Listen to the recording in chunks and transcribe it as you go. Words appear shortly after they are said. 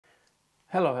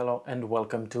Hello and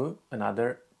welcome to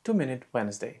another 2-Minute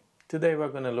Wednesday. Today we're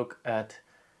going to look at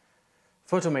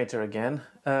Photomator again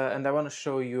and I want to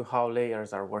show you how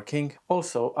layers are working.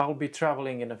 Also, I'll be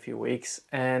traveling in a few weeks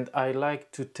and I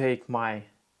like to take my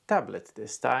tablet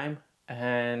this time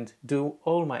and do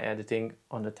all my editing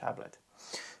on the tablet.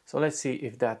 So let's see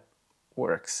if that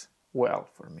works well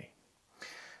for me.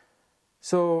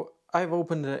 So I've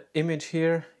opened the image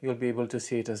here, you'll be able to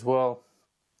see it as well.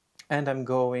 And I'm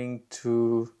going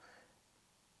to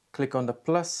click on the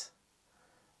plus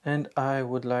and I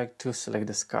would like to select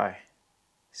the sky.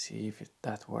 See if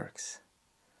that works.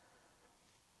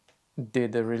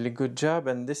 Did a really good job,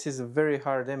 and this is a very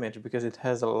hard image because it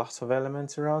has a lot of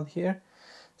elements around here.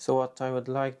 So what I would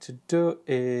like to do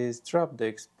is drop the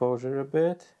exposure a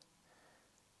bit.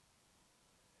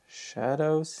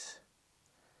 Shadows.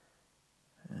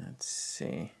 Let's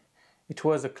see. It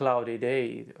was a cloudy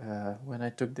day when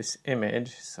I took this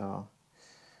image, so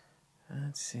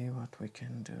let's see what we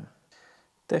can do.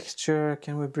 Texture,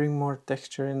 can we bring more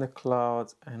texture in the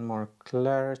clouds and more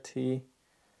clarity?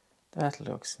 That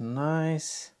looks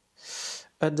nice.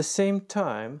 At the same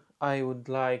time, I would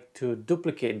like to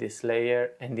duplicate this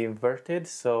layer and invert it,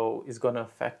 so it's gonna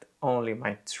affect only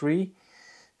my tree.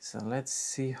 So let's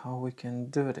see how we can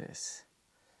do this.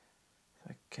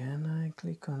 So can I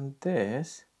click on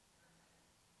this?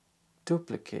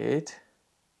 Duplicate.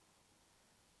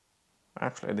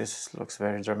 Actually, this looks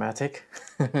very dramatic.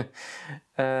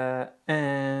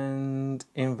 And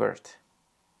invert.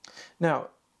 Now,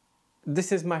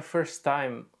 this is my first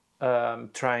time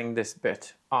trying this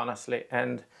bit, honestly,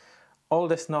 and all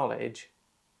this knowledge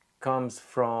comes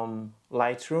from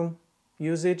Lightroom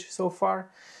usage so far,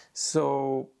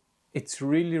 so it's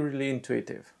really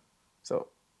intuitive. So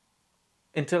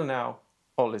until now,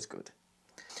 all is good.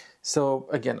 So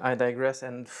again, I digress,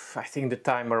 and I think the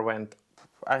timer went,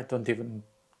 I didn't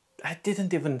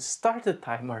even start the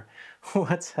timer.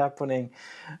 What's happening?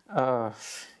 Yeah,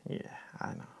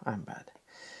 I know, I'm bad.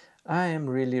 I am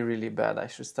really bad. I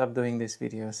should stop doing these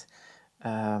videos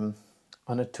on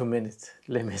a 2-minute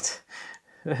limit.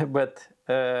 But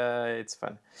it's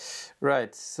fun.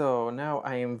 Right, so now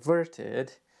I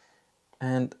inverted,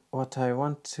 and what I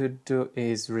want to do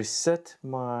is reset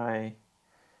my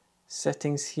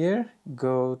settings here.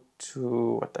 Go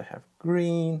to what I have,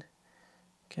 green.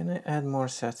 Can I add more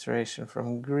saturation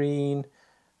from green?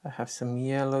 I have some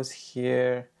yellows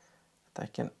here that I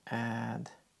can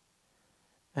add.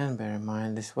 And bear in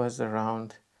mind, this was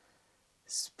around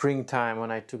springtime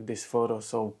when I took this photo,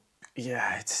 so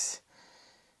yeah, it's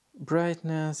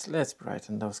brightness. Let's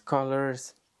brighten those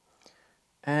colors.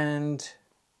 And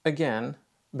again,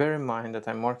 bear in mind that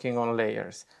I'm working on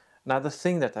layers. Now the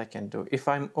thing that I can do, if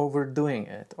I'm overdoing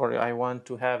it or I want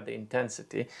to have the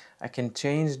intensity, I can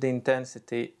change the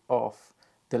intensity of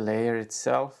the layer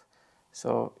itself.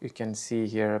 So you can see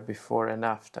here before and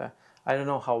after. I don't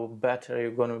know how better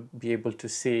you're going to be able to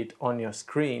see it on your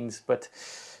screens, but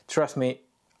trust me,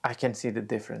 I can see the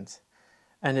difference.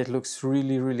 And it looks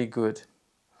really good.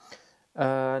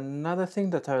 Another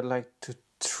thing that I would like to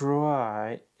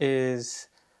try is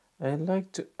I'd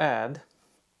like to add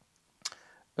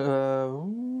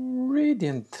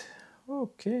gradient.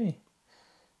 Okay,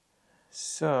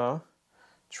 so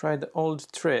try the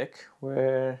old trick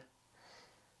where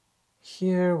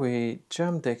here we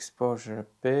jump the exposure a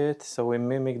bit, so we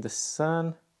mimic the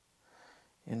sun,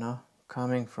 you know,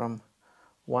 coming from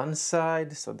one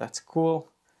side, so that's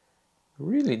cool.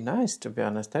 Really nice, to be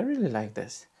honest. I really like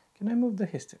this. Can I move the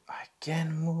history? I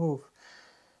can move.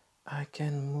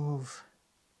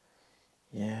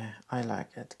 Yeah, I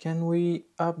like it. Can we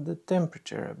up the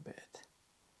temperature a bit?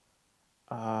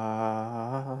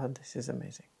 This is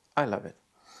amazing. I love it.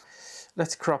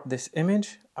 Let's crop this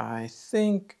image. I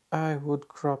think I would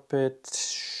crop it.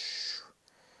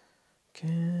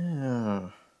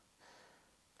 Okay.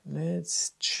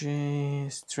 Let's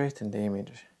straighten the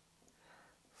image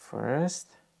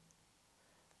first,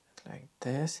 like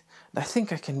this. I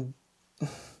think I can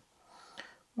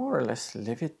more or less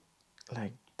leave it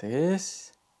like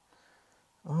this.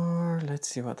 Or let's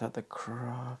see what other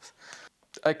crops.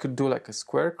 I could do like a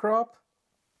square crop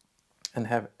and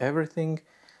have everything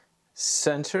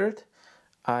centered.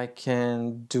 I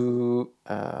can do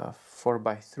a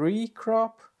 4:3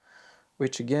 crop,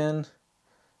 which again,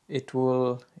 it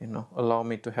will, you know, allow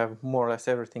me to have more or less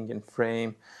everything in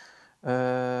frame.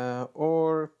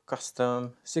 Or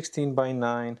custom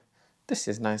 16:9. This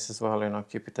is nice as well, you know,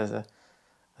 keep it as a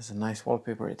nice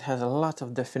wallpaper. It has a lot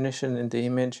of definition in the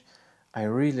image. I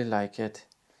really like it.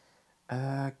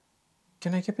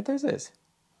 Can I keep it as is?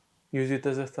 Use it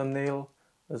as a thumbnail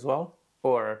as well?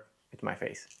 Or with my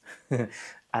face.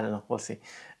 I don't know, we'll see.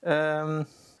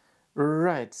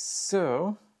 Right,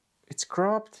 so it's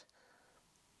cropped.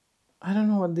 I don't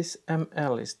know what this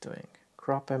ML is doing.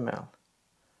 Crop ML.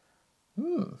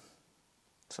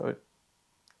 So it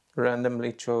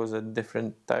randomly chose a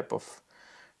different type of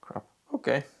crop.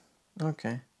 Okay,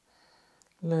 okay.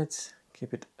 Let's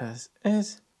keep it as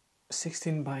is.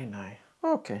 16 by 9.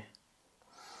 Okay.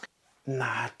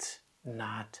 Not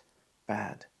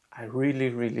bad. I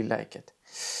really like it.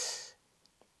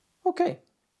 Okay.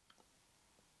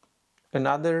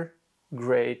 Another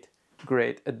great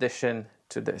addition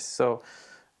to this. So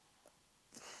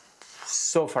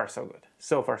far so good.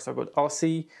 So far so good. I'll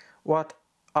see what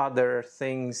other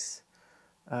things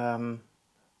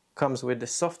comes with the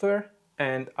software,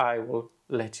 and I will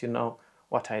let you know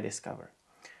what I discover.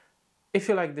 If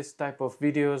you like this type of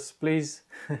videos, please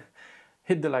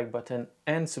hit the like button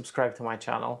and subscribe to my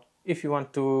channel. If you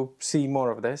want to see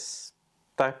more of this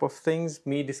type of things,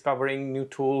 me discovering new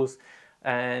tools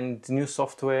and new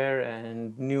software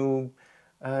and new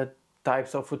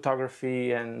types of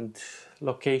photography and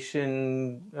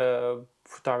location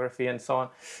photography and so on.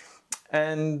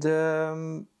 And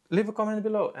leave a comment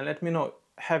below and let me know,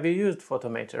 have you used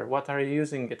Photomator? What are you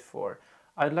using it for?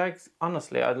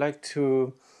 Honestly, I'd like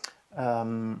to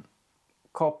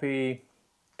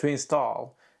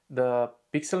install the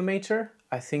Pixelmator.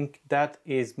 I think that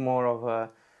is more of a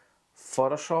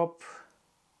Photoshop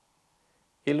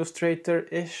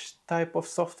Illustrator-ish type of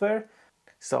software.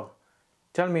 So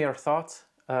tell me your thoughts.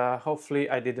 Hopefully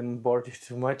I didn't bore you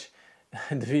too much.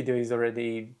 The video is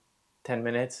already 10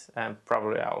 minutes and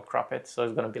probably I'll crop it, so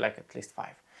it's gonna be like at least 5.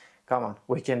 Come on,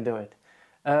 we can do it.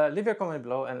 Leave your comment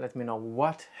below and let me know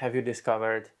what have you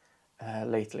discovered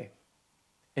lately.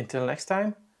 Until next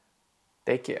time,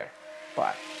 take care.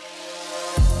 Bye.